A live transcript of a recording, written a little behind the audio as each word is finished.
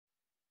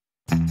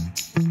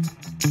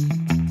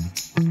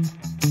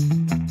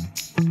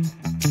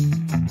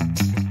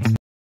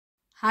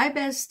Hi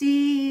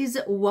besties,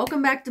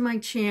 welcome back to my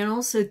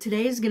channel. So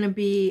today is going to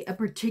be a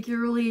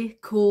particularly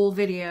cool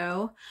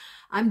video.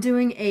 I'm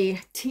doing a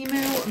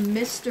Temu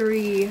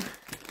mystery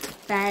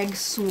bag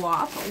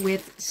swap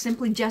with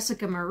Simply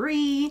Jessica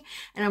Marie,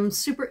 and I'm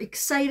super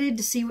excited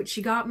to see what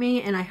she got me,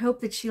 and I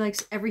hope that she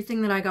likes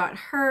everything that I got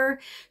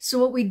her. So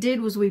what we did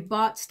was we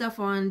bought stuff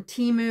on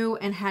Temu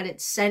and had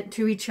it sent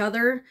to each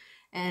other,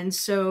 and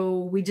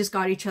so we just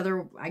got each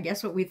other, I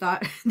guess, what we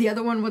thought the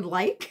other one would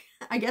like.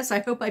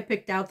 I hope I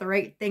picked out the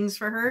right things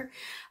for her.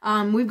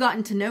 We've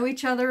gotten to know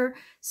each other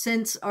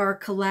since our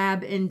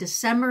collab in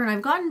December, and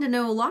I've gotten to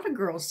know a lot of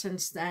girls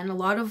since then, a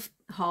lot of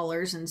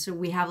haulers, and so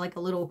we have like a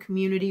little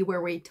community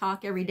where we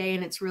talk every day,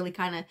 and it's really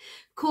kind of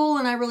cool,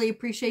 and I really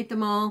appreciate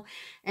them all.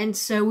 And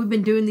so we've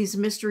been doing these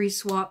mystery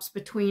swaps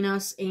between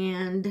us,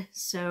 and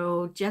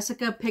so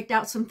Jessica picked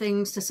out some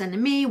things to send to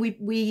me.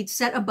 We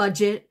set a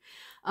budget,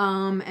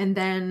 and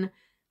then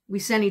we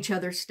sent each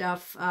other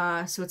stuff,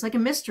 so it's like a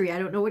mystery. I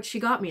don't know what she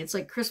got me. It's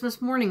like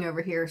Christmas morning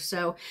over here.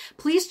 So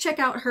please check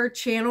out her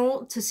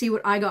channel to see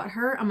what I got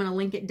her. I'm going to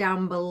link it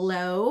down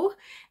below,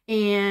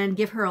 and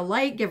give her a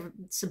like,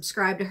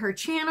 subscribe to her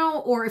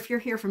channel, or if you're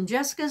here from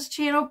Jessica's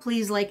channel,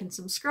 please like and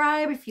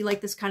subscribe if you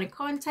like this kind of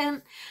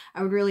content.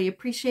 I would really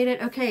appreciate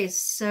it. Okay,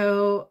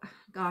 so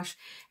gosh,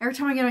 every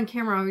time I get on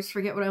camera I always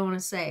forget what I want to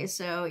say.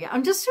 So yeah,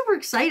 I'm just super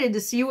excited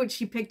to see what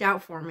she picked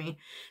out for me.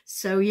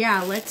 So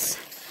yeah, let's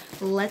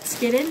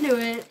get into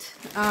it.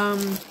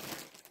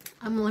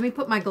 Let me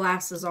put my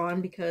glasses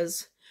on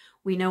because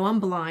we know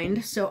I'm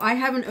blind. So I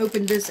haven't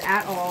opened this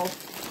at all.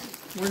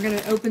 We're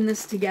gonna open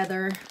this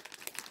together.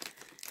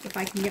 If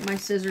I can get my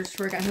scissors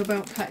to work. I hope I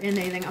don't cut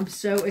into anything. I'm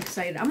so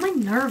excited. I'm like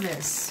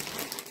nervous.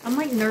 I'm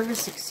like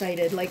nervous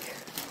excited. Like,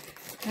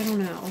 I don't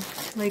know.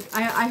 Like,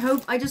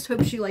 I just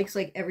hope she likes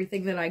like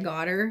everything that I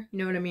got her. You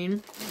know what I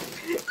mean?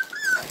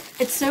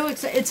 It's so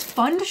exciting. It's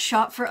fun to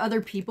shop for other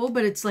people,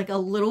 but it's like a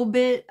little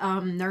bit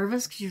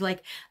nervous because you're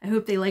like, I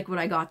hope they like what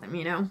I got them,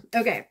 you know?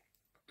 Okay,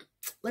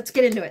 let's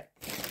get into it.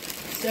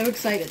 So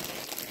excited.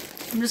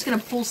 I'm just gonna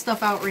pull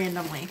stuff out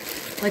randomly.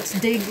 Let's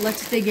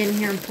dig in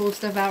here and pull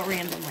stuff out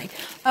randomly.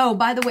 Oh,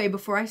 by the way,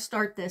 before I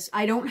start this,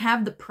 I don't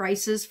have the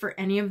prices for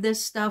any of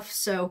this stuff,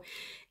 so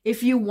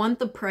if you want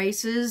the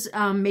prices,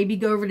 maybe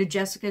go over to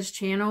Jessica's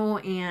channel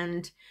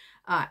and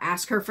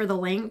ask her for the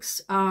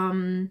links,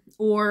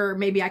 or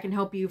maybe I can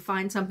help you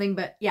find something.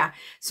 But yeah,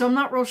 so I'm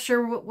not real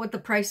sure what the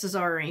prices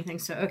are or anything.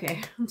 So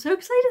okay, I'm so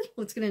excited.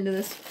 Let's get into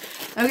this.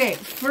 Okay,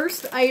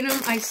 first item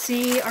I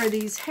see are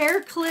these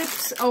hair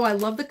clips. Oh, I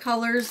love the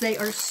colors. They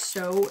are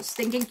so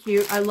stinking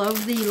cute. I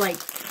love the like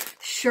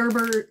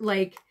sherbet,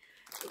 like,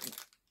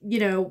 you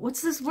know,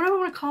 what's this? What do I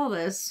want to call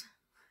this?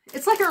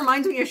 It's like it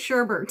reminds me of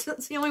sherbet.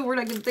 That's the only word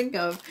I can think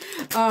of.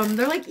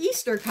 They're like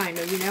Easter kind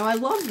of, you know. I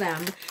love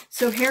them.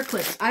 So hair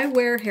clips. I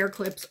wear hair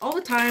clips all the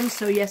time.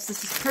 So yes,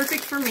 this is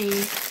perfect for me.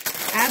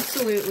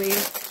 Absolutely.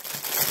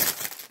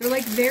 They're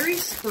like very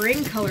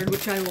spring colored,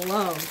 which I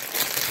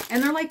love.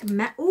 And they're like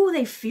matte. Oh,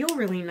 they feel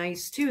really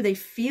nice too. They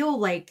feel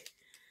like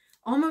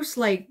almost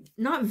like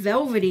not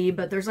velvety,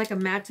 but there's like a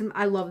matte.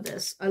 I love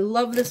this. I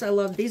love this. I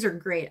love these. Are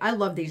great. I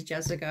love these,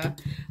 Jessica.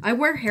 I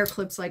wear hair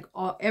clips like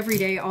every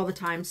day, all the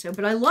time. So,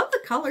 but I love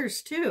the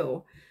colors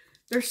too.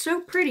 They're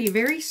so pretty.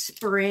 Very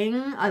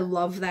spring. I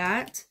love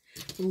that.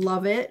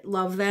 Love it.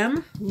 Love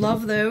them.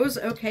 Love those.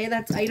 Okay,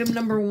 that's item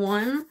number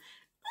one.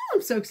 Oh,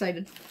 I'm so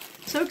excited.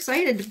 So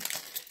excited.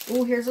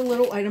 Oh, here's a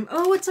little item.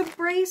 Oh, it's a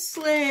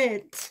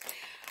bracelet.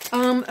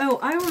 Oh,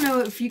 I don't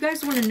know if you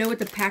guys want to know what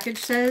the package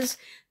says.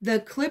 The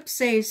clips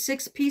say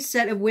 6-piece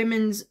set of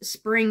women's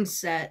spring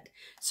set.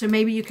 So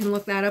maybe you can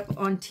look that up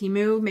on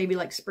Temu. Maybe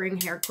like spring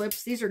hair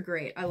clips. These are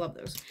great. I love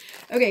those.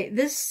 Okay,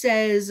 this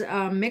says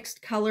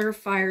mixed color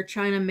fire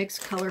China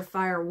mixed color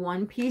fire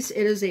 1-piece.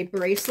 It is a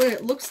bracelet.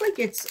 It looks like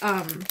it's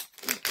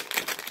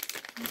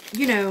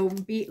you know,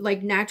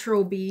 like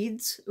natural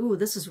beads. Ooh,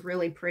 this is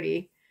really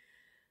pretty.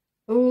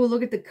 Oh,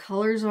 look at the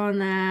colors on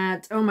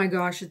that. Oh my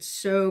gosh, it's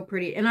so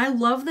pretty. And I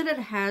love that it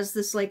has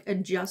this like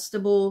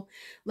adjustable,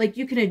 like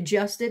you can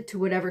adjust it to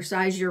whatever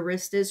size your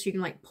wrist is. So you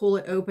can like pull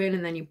it open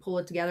and then you pull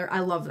it together.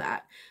 I love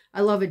that.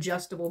 I love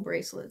adjustable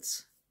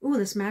bracelets. Oh,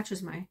 this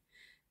matches my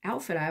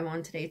outfit I have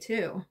on today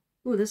too.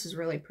 Oh, this is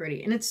really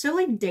pretty. And it's so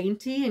like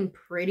dainty and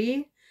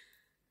pretty.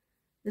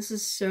 This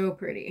is so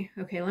pretty.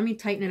 Okay, let me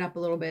tighten it up a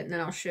little bit and then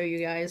I'll show you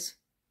guys.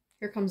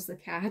 Here comes the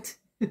cat.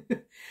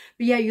 But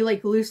yeah, you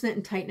like loosen it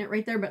and tighten it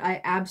right there, but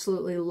I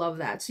absolutely love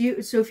that.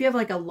 So if you have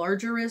like a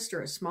larger wrist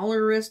or a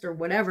smaller wrist or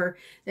whatever,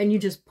 then you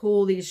just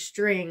pull these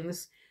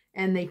strings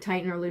and they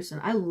tighten or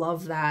loosen. I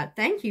love that.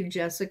 Thank you,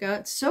 Jessica.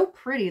 It's so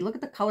pretty. Look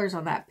at the colors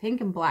on that.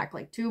 Pink and black,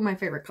 like two of my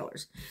favorite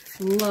colors.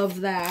 Love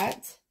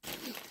that.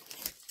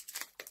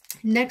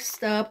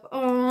 Next up,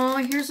 oh,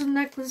 here's a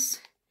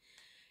necklace.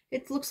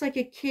 It looks like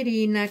a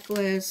kitty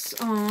necklace.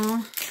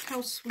 Oh,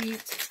 how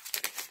sweet.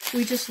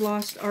 We just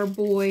lost our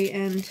boy,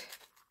 and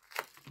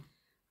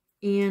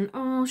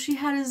oh, she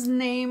had his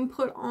name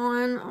put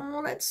on.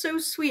 Oh, that's so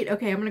sweet.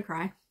 Okay, I'm gonna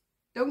cry.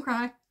 Don't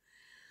cry.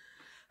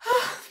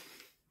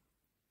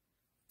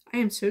 I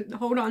am so,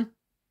 hold on.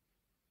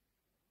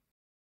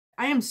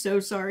 I am so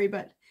sorry,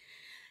 but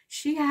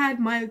she had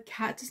my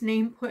cat's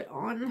name put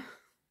on.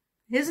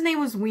 His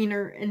name was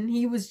Wiener, and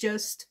he was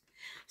just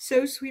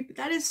so sweet. But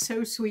that is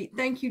so sweet.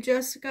 Thank you,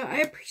 Jessica. I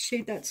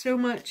appreciate that so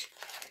much.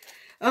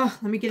 Oh,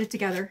 let me get it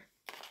together.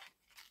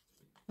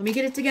 Let me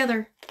get it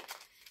together.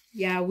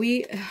 Yeah,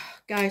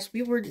 guys,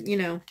 we were, you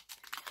know,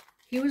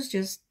 he was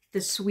just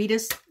the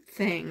sweetest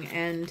thing,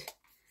 and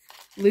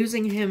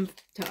losing him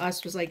to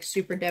us was like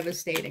super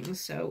devastating.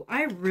 So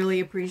I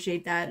really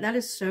appreciate that. That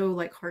is so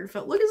like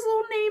heartfelt. Look at his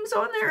little names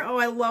on there. Oh,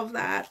 I love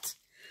that.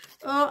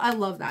 Oh, I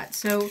love that.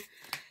 So,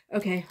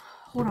 okay,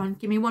 hold on.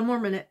 Give me one more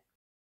minute.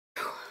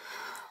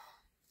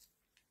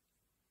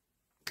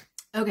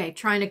 Okay,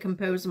 trying to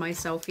compose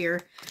myself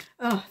here.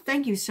 Oh,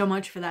 thank you so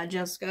much for that,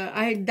 Jessica.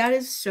 That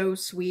is so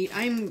sweet.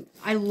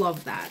 I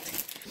love that.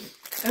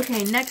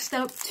 Okay, next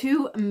up,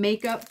 2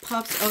 makeup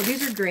puffs. Oh,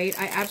 these are great.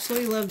 I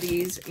absolutely love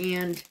these.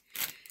 And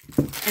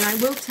I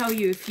will tell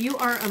you, if you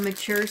are a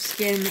mature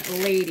skin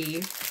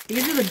lady,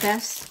 these are the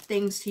best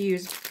things to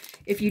use.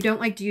 If you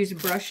don't like to use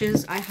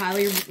brushes, I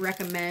highly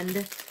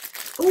recommend.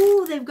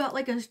 Oh, they've got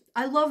like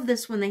I love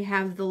this when they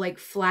have the like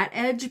flat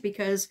edge,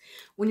 because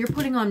when you're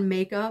putting on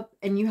makeup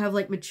and you have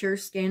like mature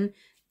skin,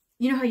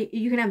 you know how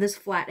you can have this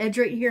flat edge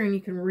right here, and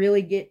you can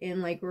really get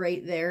in like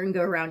right there and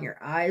go around your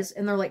eyes,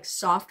 and they're like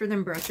softer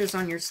than brushes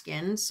on your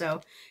skin.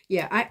 So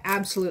yeah, I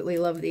absolutely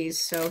love these.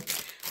 So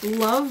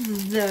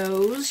love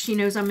those. She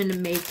knows I'm into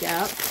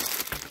makeup.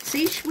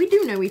 See, we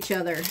do know each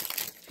other.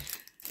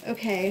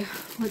 Okay,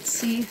 let's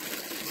see.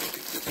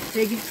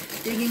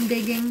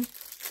 Digging.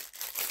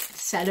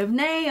 Set of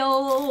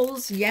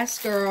nails. Yes,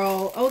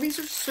 girl. Oh, these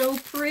are so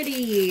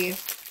pretty.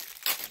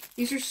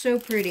 These are so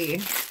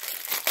pretty.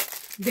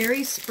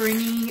 Very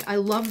springy. I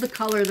love the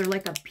color. They're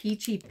like a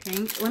peachy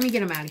pink. Let me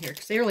get them out of here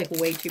because they're like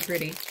way too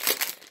pretty.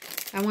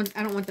 I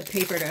don't want the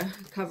paper to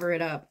cover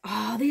it up.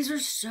 Oh, these are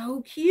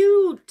so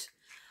cute.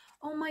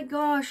 Oh my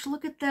gosh,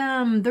 look at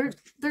them.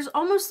 There's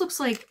almost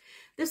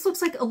this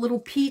looks like a little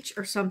peach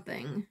or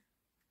something.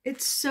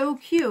 It's so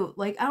cute.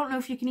 Like, I don't know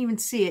if you can even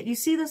see it. You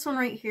see this one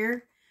right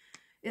here?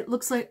 It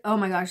looks like, oh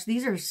my gosh,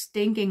 these are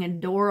stinking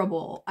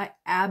adorable. I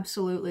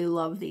absolutely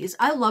love these.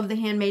 I love the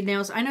handmade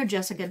nails. I know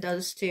Jessica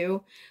does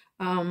too.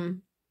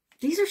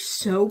 These are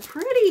so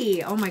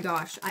pretty. Oh my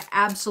gosh, I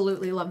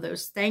absolutely love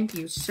those. Thank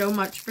you so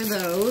much for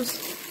those.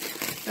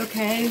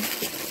 Okay,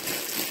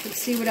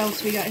 let's see what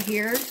else we got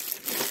here.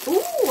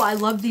 Ooh, I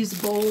love these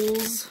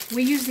bowls.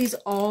 We use these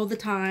all the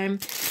time.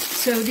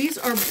 So these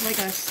are like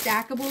a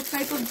stackable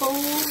type of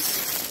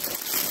bowls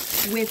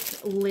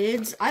with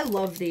lids. I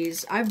love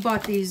these. I've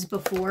bought these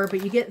before,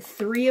 but you get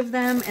 3 of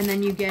them, and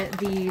then you get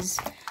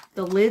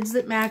the lids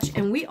that match,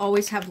 and we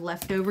always have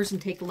leftovers and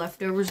take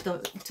leftovers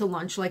to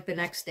lunch like the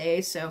next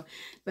day. So,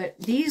 but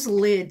these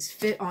lids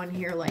fit on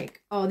here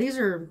like, oh, these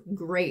are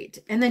great.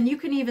 And then you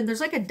can even, there's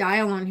like a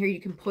dial on here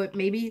you can put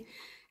maybe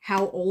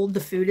how old the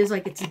food is,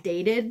 like it's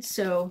dated,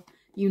 so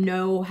you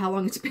know how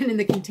long it's been in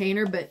the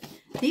container. But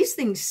these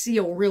things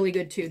seal really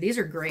good too. These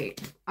are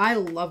great. I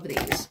love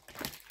these.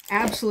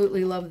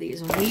 Absolutely love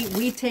these. And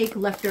we take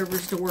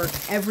leftovers to work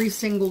every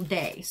single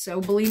day. So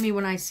believe me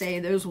when I say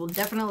those will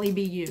definitely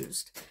be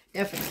used.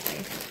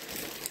 Definitely.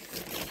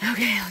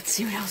 Okay, let's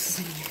see what else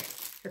is in here.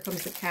 Here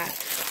comes the cat.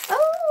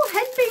 Oh,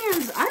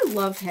 headbands. I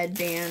love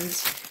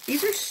headbands.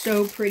 These are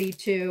so pretty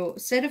too.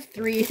 Set of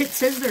 3. It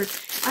says they're,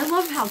 I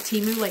love how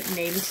Temu like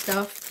names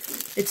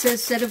stuff. It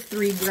says set of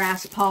 3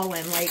 grass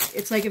pollen. Like,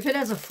 it's like if it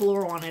has a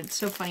floral on it, it's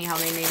so funny how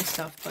they name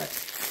stuff. But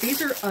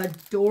these are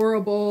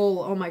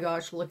adorable. Oh my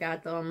gosh, look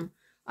at them.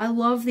 I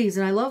love these.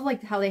 And I love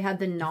like how they have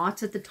the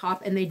knots at the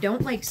top and they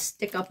don't like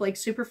stick up like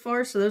super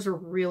far. So those are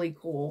really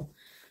cool.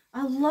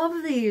 I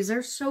love these.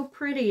 They're so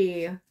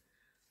pretty.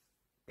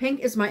 Pink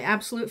is my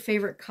absolute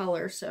favorite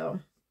color. So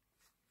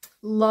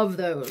love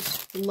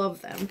those.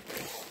 Love them.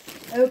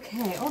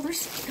 Okay. Oh,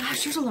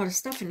 there's a lot of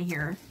stuff in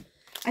here.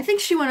 I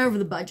think she went over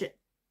the budget.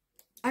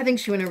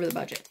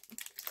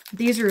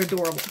 These are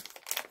adorable.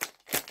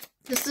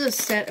 This is a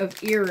set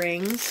of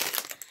earrings.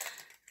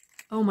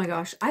 Oh my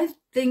gosh. I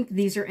think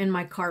these are in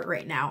my cart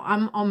right now.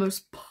 I'm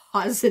almost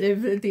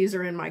positive that these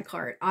are in my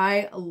cart.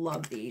 I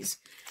love these.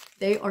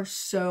 They are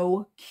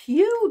so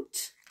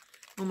cute.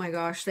 Oh my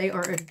gosh. They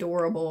are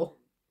adorable.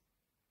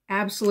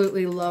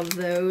 Absolutely love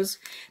those.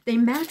 They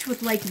match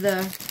with like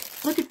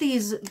look at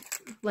these,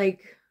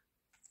 like,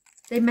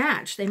 they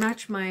match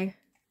my,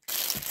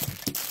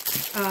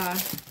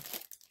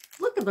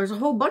 look, there's a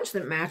whole bunch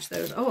that match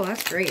those. Oh,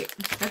 that's great.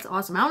 That's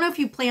awesome. I don't know if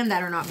you planned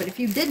that or not, but if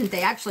you didn't,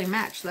 they actually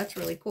match. So that's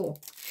really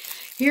cool.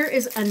 Here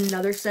is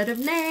another set of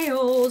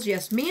nails.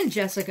 Yes, me and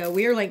Jessica,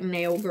 we are like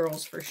nail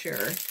girls for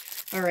sure.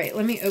 All right,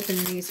 let me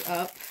open these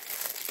up.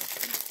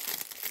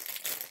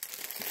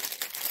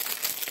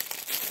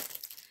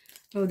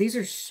 Oh, these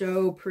are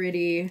so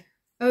pretty.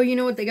 Oh, you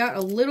know what? They got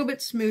a little bit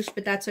smooshed,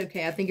 but that's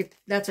okay. I think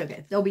that's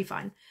okay. They'll be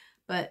fine.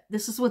 But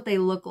this is what they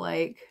look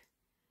like.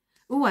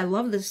 Oh, I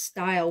love this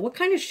style. What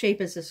kind of shape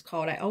is this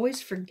called? I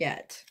always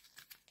forget.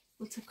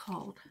 What's it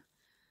called?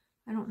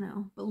 I don't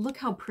know, but look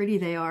how pretty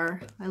they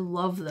are. I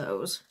love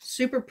those.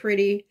 Super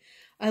pretty.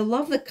 I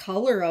love the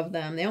color of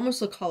them. They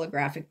almost look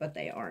holographic, but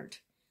they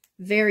aren't.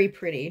 Very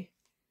pretty.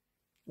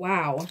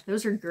 Wow,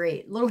 those are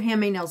great. Little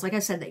handmade nails. Like I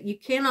said, that you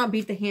cannot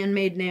beat the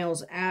handmade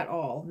nails at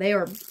all. They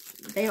are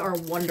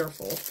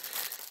wonderful.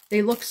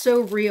 They look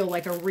so real,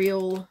 like a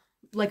real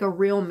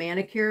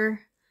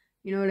manicure.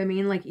 You know what I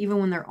mean? Like even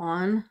when they're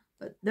on.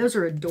 But those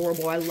are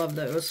adorable. I love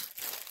those.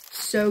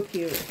 So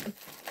cute.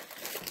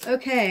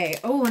 Okay.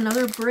 Oh,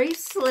 another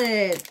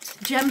bracelet.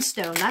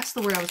 Gemstone. That's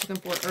the word I was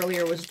looking for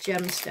earlier, was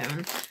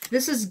gemstone.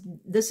 This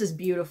is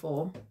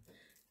beautiful.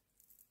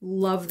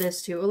 Love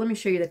this too. Well, let me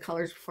show you the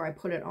colors before I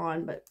put it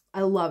on, but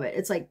I love it.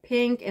 It's like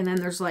pink, and then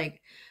there's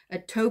like a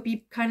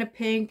taupey kind of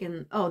pink,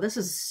 and oh, this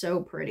is so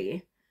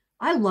pretty.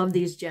 I love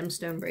these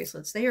gemstone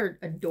bracelets. They are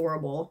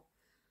adorable.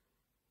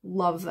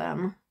 Love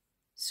them.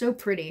 So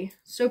pretty.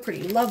 So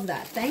pretty. Love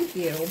that. Thank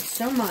you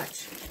so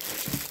much.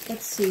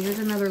 Let's see. Here's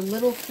another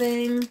little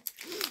thing.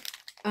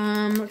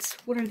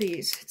 What are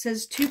these? It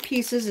says 2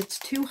 pieces. It's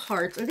 2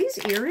 hearts. Are these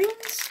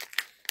earrings?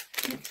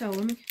 I can't tell.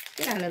 Let me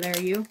get out of there,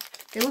 you.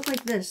 They look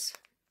like this.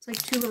 It's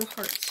like 2 little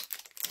hearts.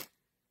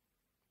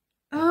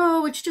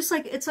 Oh, it's just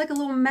like, it's like a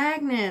little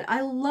magnet.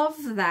 I love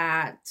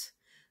that.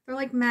 They're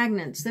like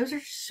magnets. Those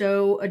are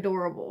so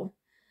adorable.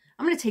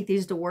 I'm going to take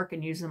these to work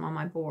and use them on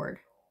my board.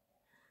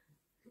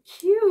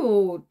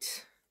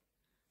 Cute.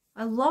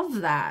 I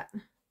love that.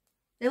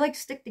 They like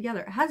stick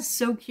together. That's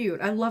so cute.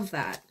 I love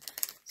that.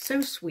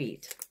 So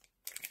sweet.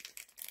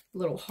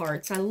 Little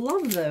hearts. I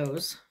love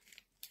those.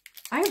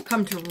 I have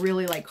come to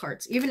really like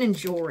hearts, even in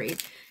jewelry.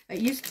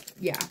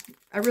 Yeah,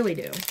 I really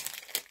do.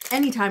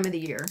 Any time of the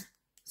year.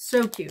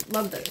 So cute.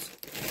 Love those.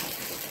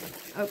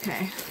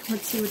 Okay,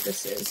 let's see what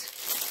this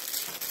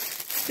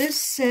is. This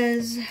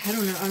says, I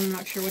don't know, I'm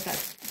not sure what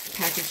that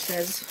package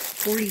says.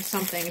 40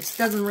 something. It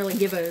doesn't really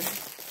give a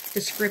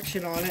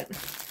description on it.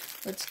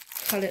 Let's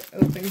cut it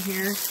open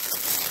here.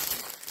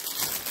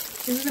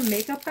 Is it a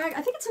makeup bag?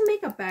 I think it's a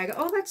makeup bag.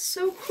 Oh, that's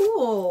so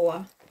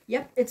cool.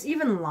 Yep, it's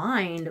even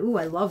lined. Ooh,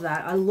 I love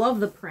that. I love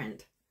the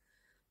print.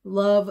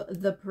 Love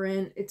the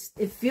print.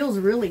 It feels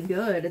really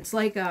good. It's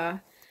like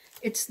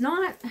it's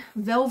not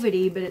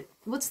velvety, but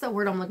what's the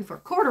word I'm looking for?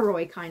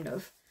 Corduroy kind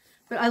of.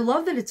 But I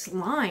love that it's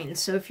lined.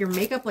 So if your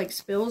makeup like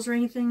spills or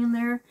anything in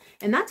there,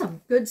 and that's a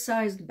good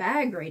sized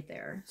bag right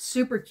there.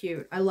 Super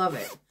cute. I love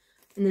it.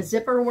 And the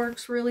zipper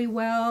works really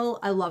well.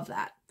 I love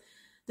that.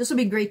 This would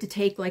be great to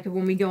take like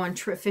when we go on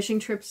fishing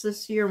trips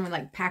this year and we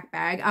like pack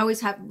bag. I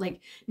always have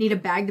like need a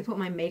bag to put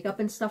my makeup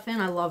and stuff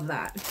in. I love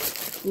that.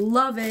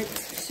 Love it.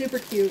 Super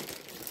cute.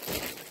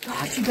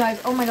 Gosh, you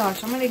guys. Oh my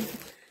gosh.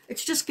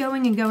 It's just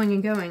going and going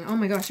and going. Oh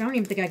my gosh. I don't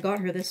even think I got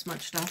her this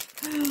much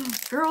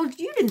stuff. Girl,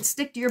 you didn't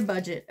stick to your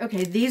budget.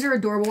 Okay. These are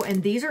adorable.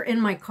 And these are in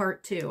my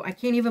cart too. I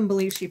can't even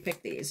believe she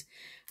picked these.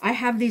 I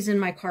have these in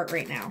my cart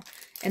right now.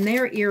 And they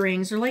are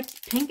earrings. They're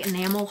like pink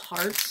enamel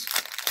hearts.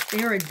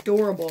 They are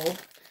adorable.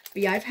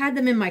 But yeah, I've had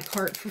them in my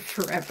cart for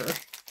forever.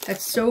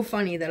 That's so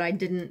funny that I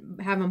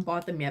haven't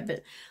bought them yet.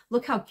 But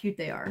look how cute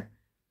they are.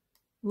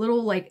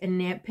 Little like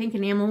pink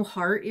enamel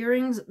heart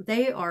earrings.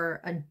 They are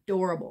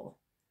adorable.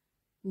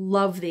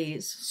 Love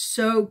these.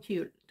 So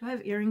cute. Do I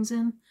have earrings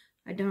in?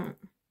 I don't.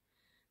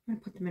 I'm going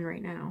to put them in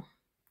right now.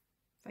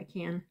 If I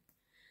can.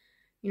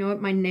 You know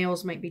what? My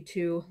nails might be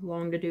too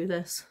long to do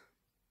this.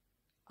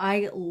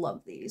 I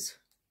love these.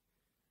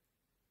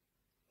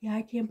 Yeah,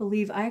 I can't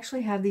believe I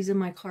actually have these in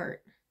my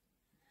cart.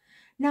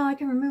 Now I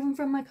can remove them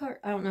from my cart.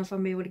 I don't know if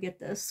I'm able to get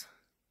this.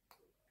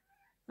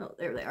 Oh,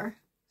 there they are.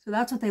 So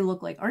that's what they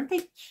look like. Aren't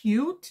they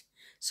cute?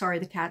 Sorry,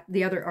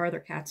 our other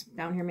cat's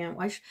down here, man.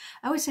 I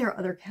always say our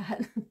other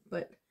cat,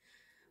 but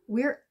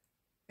we're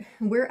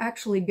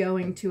actually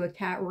going to a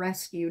cat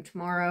rescue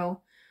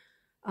tomorrow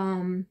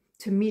to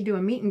do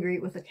a meet and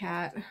greet with a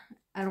cat.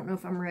 I don't know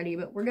if I'm ready,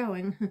 but we're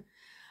going.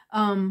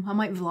 I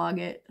might vlog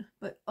it,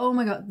 but oh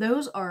my god,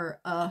 those are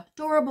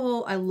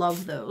adorable. I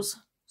love those.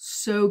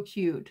 So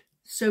cute.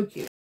 So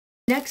cute.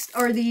 Next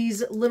are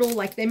these little,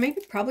 like, they may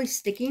be probably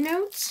sticky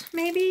notes,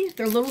 maybe.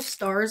 They're little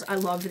stars. I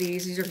love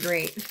these. These are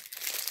great.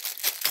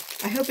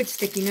 I hope it's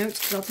sticky notes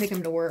because I'll take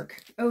them to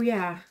work. Oh,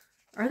 yeah.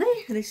 Are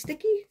they? Are they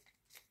sticky?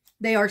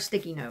 They are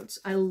sticky notes.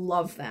 I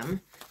love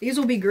them. These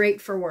will be great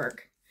for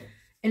work.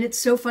 And it's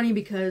so funny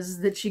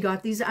because that she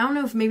got these. I don't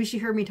know if maybe she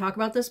heard me talk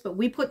about this, but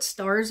we put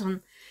stars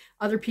on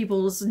other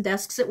people's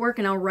desks at work,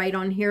 and I'll write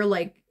on here,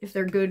 like, if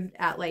they're good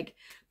at, like,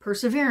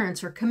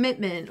 perseverance or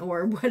commitment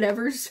or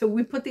whatever. So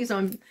we put these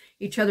on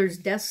each other's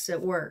desks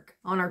at work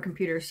on our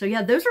computers. So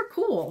yeah, those are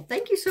cool.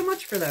 Thank you so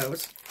much for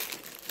those.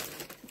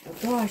 Oh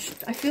gosh,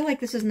 I feel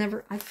like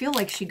I feel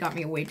like she got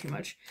me way too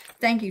much.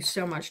 Thank you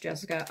so much,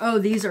 Jessica. Oh,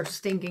 these are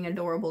stinking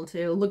adorable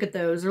too. Look at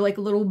those. They're like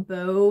little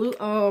bows.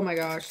 Oh my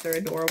gosh, they're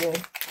adorable.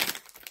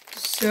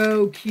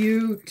 So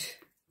cute.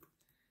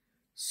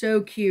 So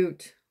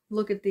cute.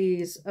 Look at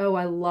these. Oh,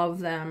 I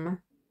love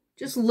them.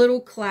 Just little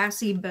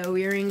classy bow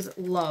earrings.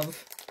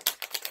 Love.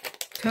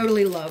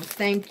 Totally love.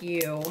 Thank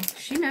you.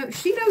 She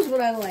knows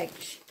what I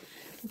like.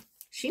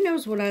 She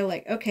knows what I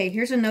like. Okay,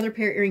 here's another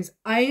pair of earrings.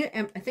 I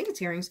think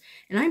it's earrings,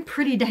 and I'm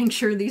pretty dang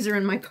sure these are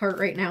in my cart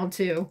right now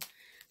too.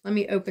 Let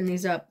me open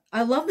these up.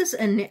 I love this,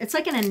 and it's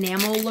like an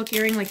enamel look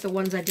earring, like the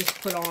ones I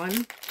just put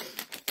on.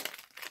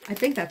 I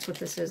think that's what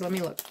this is. Let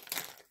me look.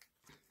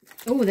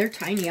 Oh, they're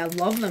tiny. I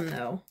love them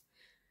though.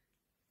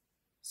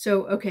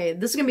 So, okay,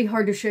 this is gonna be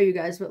hard to show you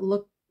guys, but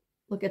look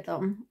at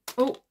them.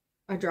 Oh,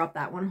 I dropped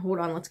that one. Hold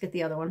on, let's get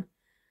the other one.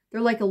 They're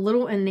like a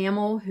little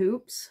enamel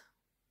hoops.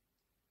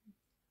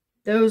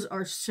 Those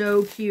are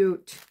so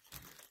cute.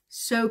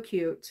 So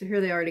cute. So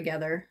here they are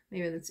together.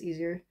 Maybe that's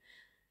easier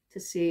to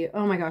see.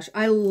 Oh my gosh,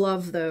 I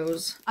love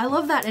those. I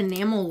love that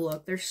enamel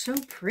look. They're so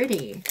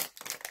pretty.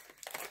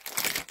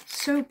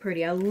 So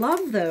pretty. I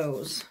love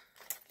those.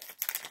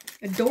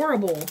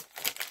 Adorable.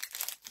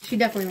 She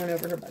definitely went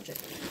over her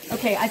budget.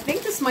 Okay, I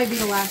think this might be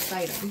the last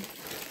item.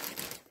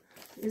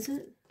 Is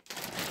it?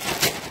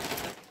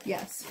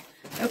 Yes.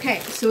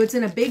 Okay, so it's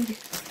in a big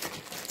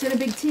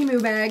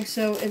Temu bag,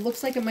 so it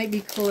looks like it might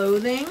be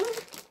clothing.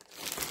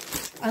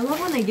 I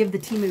love when they give the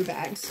Temu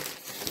bags.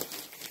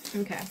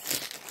 Okay.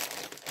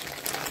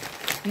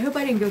 I hope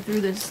I didn't go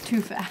through this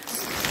too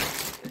fast.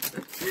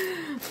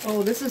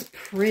 Oh, this is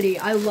pretty.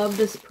 I love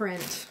this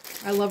print.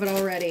 I love it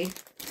already.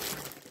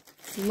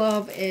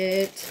 Love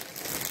it.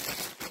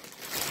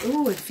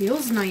 Oh, it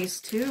feels nice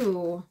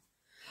too.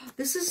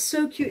 This is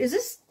so cute. Is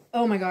this,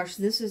 oh my gosh,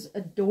 this is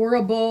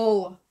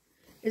adorable.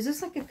 Is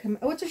this like a,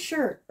 oh, it's a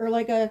shirt or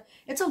like a,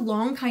 it's a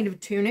long kind of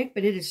tunic,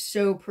 but it is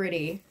so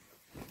pretty.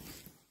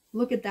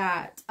 Look at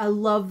that. I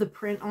love the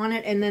print on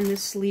it. And then the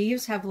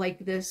sleeves have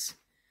like this,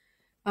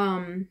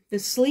 the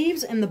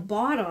sleeves and the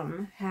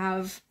bottom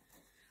have,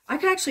 I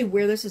could actually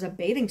wear this as a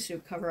bathing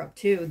suit cover up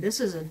too. This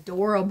is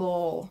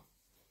adorable.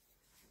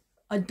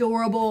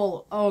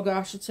 Adorable. Oh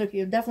gosh, it's so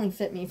cute. It definitely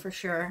fit me for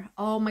sure.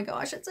 Oh my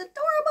gosh, it's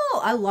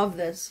adorable. I love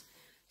this.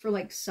 For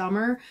like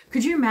summer.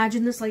 Could you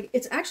imagine this? Like,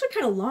 it's actually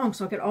kind of long,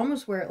 so I could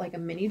almost wear it like a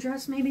mini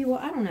dress maybe. Well,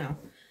 I don't know.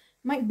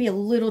 Might be a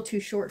little too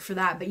short for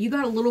that, but you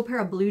got a little pair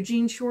of blue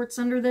jean shorts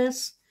under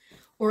this,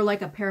 or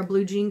like a pair of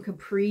blue jean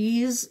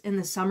capris in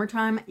the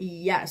summertime.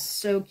 Yes,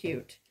 so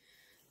cute.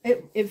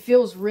 It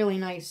feels really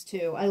nice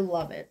too. I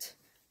love it.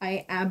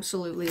 I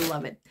absolutely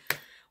love it.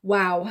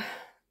 Wow.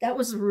 That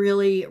was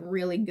really,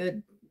 really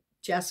good,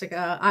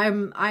 Jessica.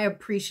 I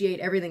appreciate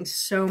everything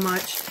so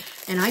much.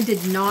 And I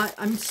did not,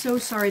 I'm so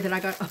sorry that I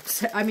got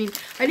upset. I mean,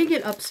 I didn't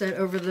get upset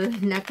over the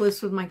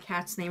necklace with my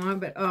cat's name on it,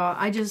 but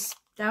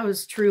that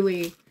was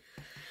truly,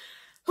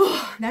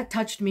 oh, that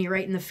touched me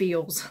right in the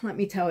feels, let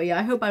me tell you.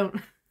 I hope I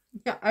don't,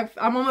 yeah,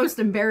 I'm almost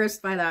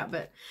embarrassed by that,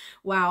 but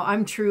wow,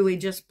 I'm truly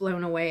just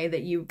blown away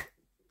that you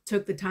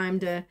took the time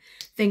to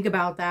think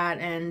about that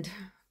and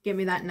get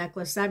me that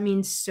necklace. That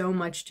means so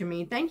much to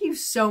me. Thank you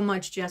so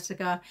much,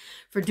 Jessica,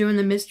 for doing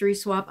the mystery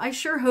swap. I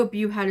sure hope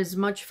you had as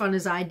much fun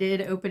as I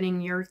did opening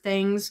your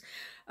things.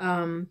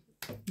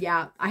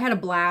 Yeah, I had a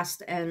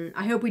blast, and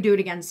I hope we do it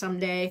again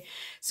someday.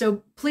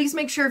 So please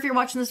make sure, if you're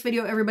watching this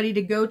video, everybody,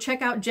 to go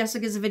check out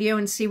Jessica's video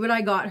and see what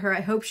I got her.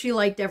 I hope she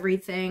liked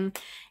everything,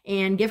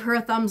 and give her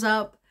a thumbs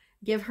up,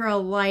 give her a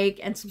like,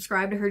 and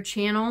subscribe to her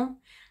channel.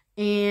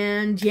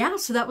 And yeah,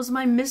 so that was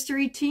my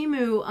mystery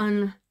Temu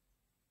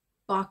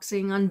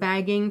unboxing,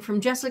 unbagging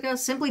from Jessica,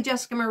 Simply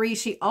Jessica Marie.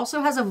 She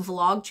also has a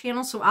vlog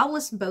channel, so I'll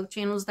list both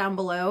channels down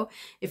below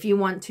if you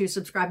want to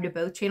subscribe to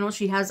both channels.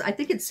 She has, I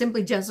think it's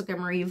Simply Jessica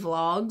Marie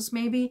Vlogs,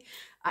 maybe.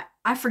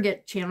 I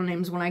forget channel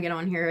names when I get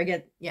on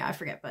here. I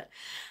forget, but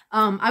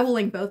I will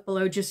link both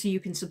below just so you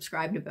can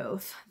subscribe to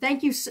both.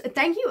 Thank you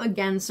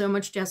again so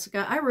much,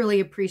 Jessica. I really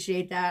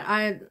appreciate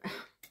that.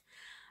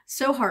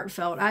 So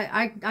heartfelt.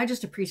 I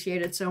just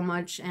appreciate it so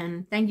much,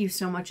 and thank you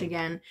so much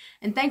again.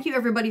 And thank you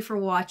everybody for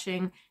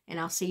watching, and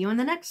I'll see you in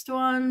the next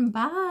one.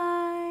 Bye!